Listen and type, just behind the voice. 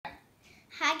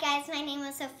Hi guys, my name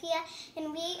is Sophia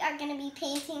and we are going to be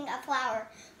painting a flower.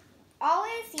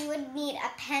 Always you would need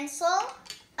a pencil,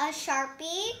 a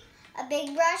Sharpie, a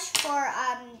big brush for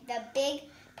the big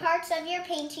parts of your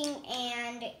painting,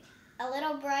 and a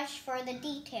little brush for the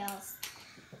details.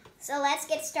 So let's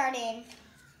get started.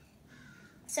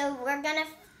 So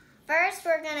first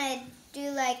we're gonna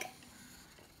do like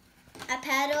a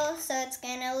petal, so it's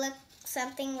gonna look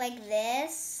something like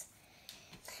this.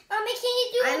 Mommy, can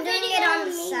you do I'm a doing video it on of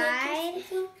the me side.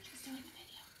 making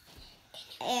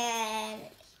And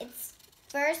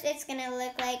first it's gonna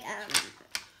look like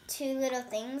two little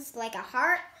things like a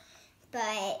heart,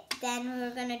 but then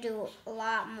we're gonna do a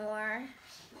lot more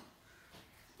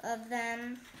of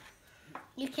them.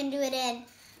 You can do it in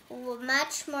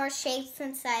much more shapes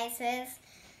and sizes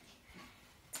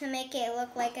to make it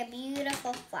look like a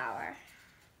beautiful flower,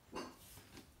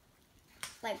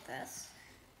 like this.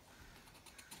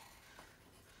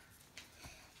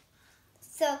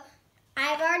 So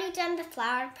I've already done the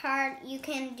flower part. You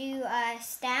can do a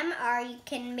stem or you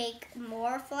can make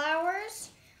more flowers.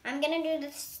 I'm gonna do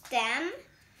the stem,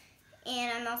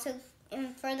 and I'm also,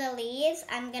 for the leaves,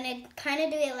 I'm gonna kind of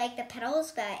do it like the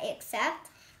petals, but except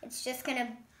it's just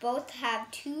gonna both have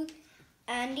two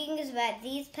endings, but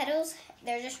these petals,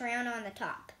 they're just round on the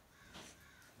top.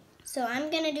 So I'm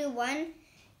gonna do one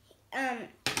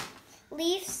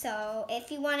leaf, so if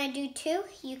you wanna do two,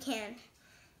 you can.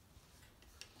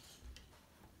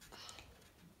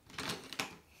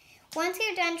 Once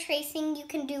you're done tracing, you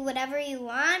can do whatever you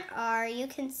want, or you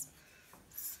can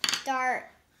start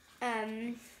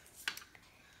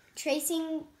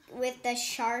tracing with the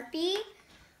Sharpie,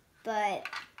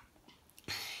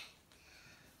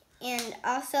 and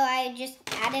also I just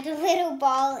added a little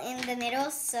ball in the middle,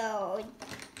 so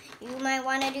you might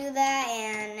want to do that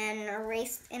and then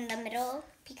erase in the middle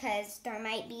because there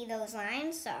might be those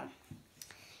lines,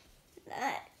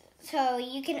 so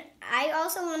you can. I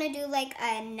also want to do like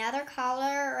another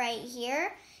color right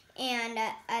here and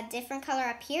a different color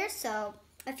up here. So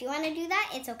if you want to do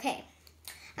that, it's okay.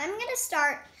 I'm going to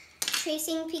start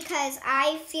tracing because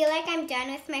I feel like I'm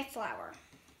done with my flower.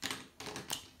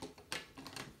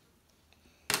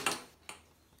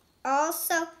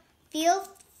 Also, feel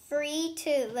free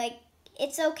to,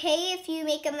 it's okay if you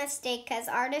make a mistake because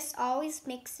artists always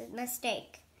make a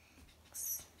mistake.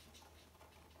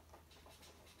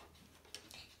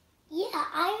 Yeah,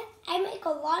 I make a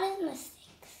lot of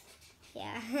mistakes.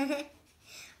 Yeah,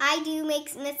 I do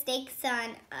make mistakes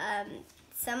on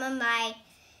some of my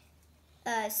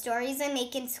stories I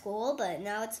make in school, but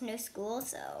now it's no school,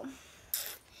 so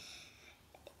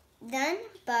done.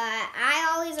 But I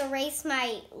always erase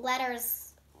my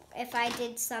letters if I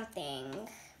did something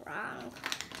wrong.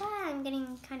 Ah, I'm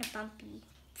getting kind of bumpy.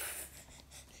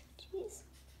 Jeez.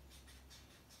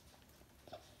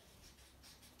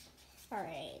 All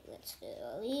right, let's do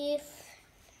a leaf.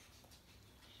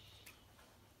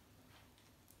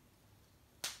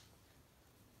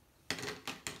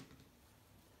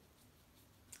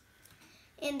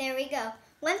 And there we go.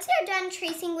 Once you're done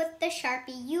tracing with the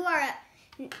Sharpie,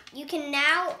 you can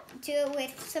now do it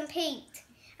with some paint.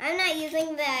 I'm not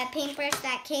using the paintbrush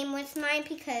that came with mine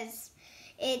because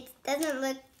it doesn't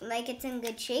look like it's in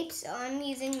good shape, so I'm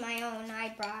using my own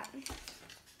I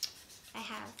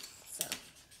have. So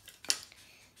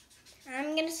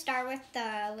I'm gonna start with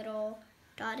the little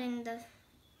dot in the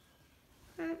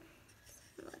front.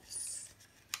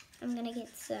 I'm gonna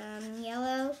get some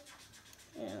yellow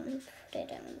and put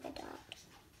it on the dot.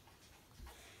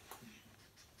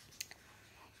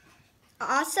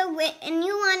 Also, when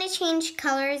you want to change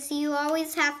colors, you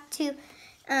always have to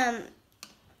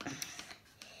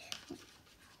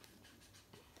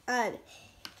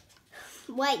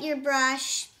wet your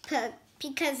brush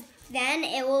because then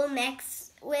it will mix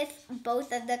with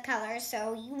both of the colors,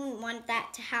 so you want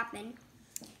that to happen.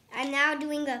 I'm now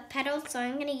doing a petal, so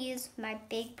I'm going to use my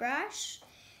big brush.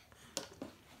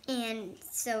 And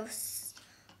so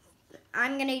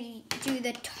I'm going to do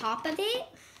the top of it,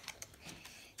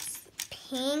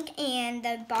 pink, and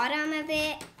the bottom of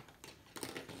it,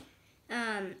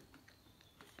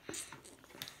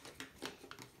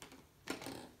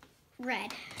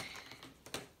 red.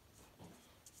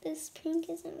 This pink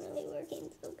isn't really working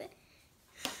so good.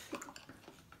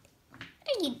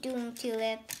 What are you doing,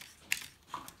 Tulip?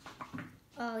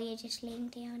 Oh, you're just laying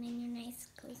down in your nice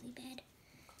cozy bed.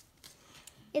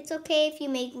 It's okay if you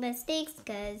make mistakes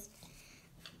because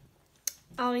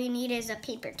all you need is a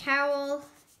paper towel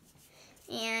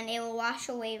and it will wash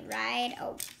away right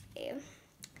away.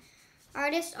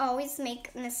 Artists always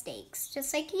make mistakes,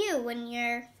 just like you when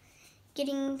you're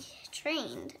getting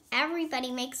trained.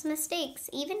 Everybody makes mistakes,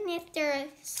 even if they're a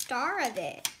star of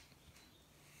it.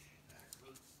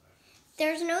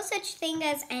 There's no such thing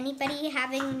as anybody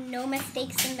having no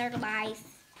mistakes in their life.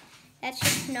 That's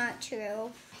just not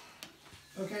true.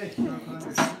 Okay,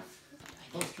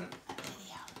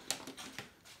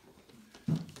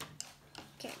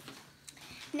 Okay.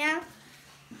 Now,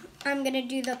 I'm going to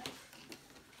do the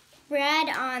red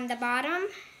on the bottom.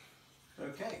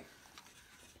 Okay.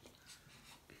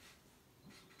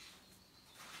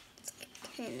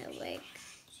 Kind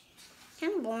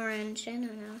of orange. I don't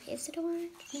know. Is it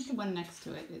orange? I think the one next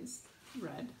to it is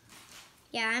red.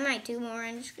 Yeah, I might do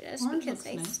orange just Orange because looks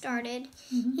I nice. started.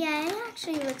 Mhm. Yeah, it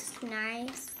actually looks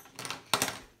nice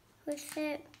with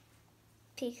it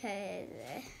because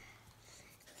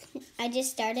I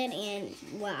just started and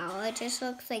wow, it just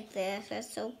looks like this.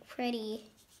 It's so pretty.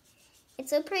 It's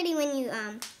so pretty when you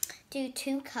do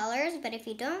two colors, but if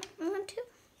you don't want to,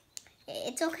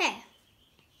 it's okay.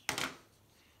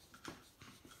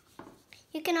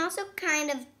 You can also kind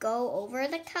of go over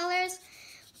the colors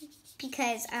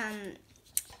because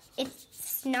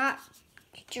it's not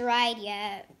dried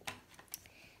yet.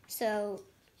 So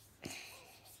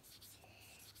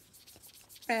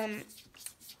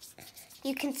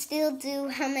you can still do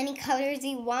how many colors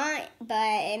you want,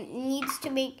 but you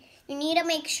need to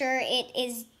make sure it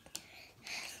is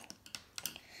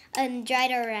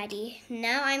dried already.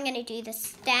 Now I'm going to do the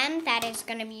stem that is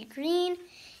going to be green.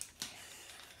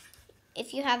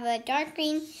 If you have a dark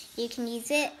green, you can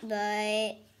use it,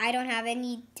 but I don't have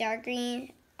any dark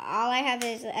green. All I have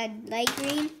is a light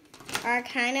green, or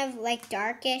kind of like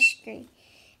darkish green,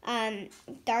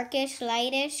 darkish,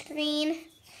 lightish green.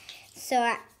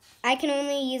 So I can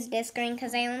only use this green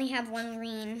because I only have one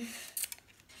green.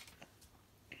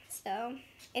 So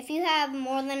if you have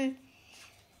more than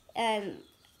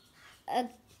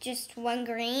just one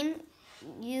green,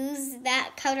 use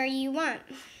that color you want.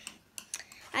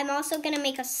 I'm also going to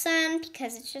make a sun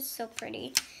because it's just so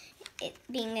pretty it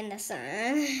being in the sun.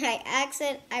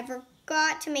 I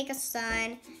forgot to make a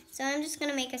sun, so I'm just going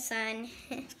to make a sun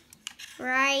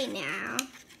right now.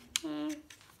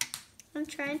 I'm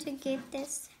trying to get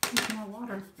this. There's more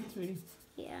water, sweetie.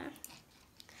 Yeah.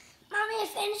 Mommy, I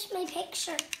finished my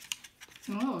picture.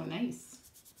 Oh, nice.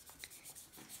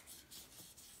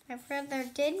 My brother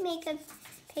did make a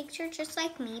picture just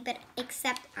like me, but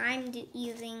except I'm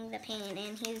using the pen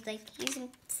and he's like using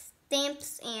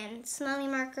stamps and smelly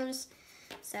markers.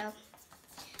 So,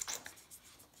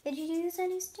 did you use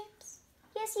any stamps?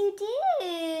 Yes, you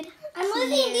did. I'm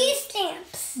using these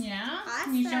stamps. Yeah? Awesome.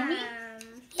 Can you show me?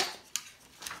 Yeah.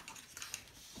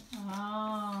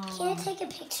 Oh. Can I take a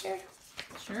picture?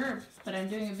 Sure, but I'm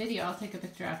doing a video. I'll take a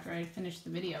picture after I finish the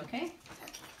video, okay?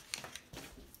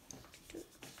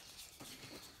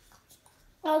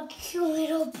 Oh, cute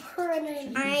little bird.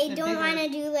 I The don't bigger- want to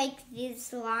do like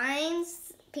these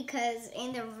lines because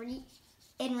in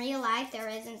real life there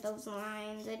isn't those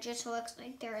lines. It just looks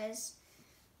like there is,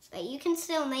 but you can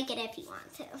still make it if you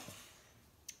want to.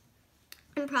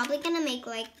 I'm probably gonna make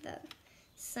like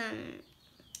some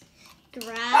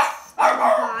grass at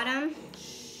the bottom.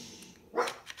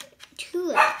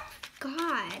 Tulip,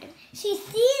 God, She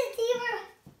sees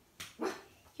you.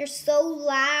 you're so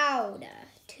loud.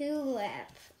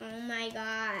 Tulip, oh my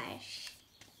gosh.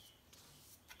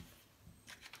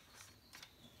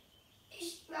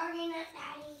 She's barking at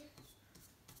Daddy.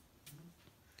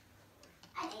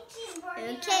 I think she's barking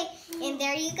Okay, at me. and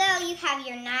there you go. You have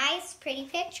your nice, pretty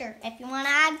picture. If you want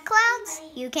to add clouds,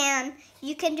 you can.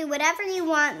 You can do whatever you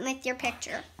want with your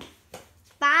picture.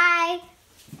 Bye.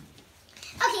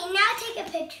 Okay, now take a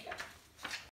picture.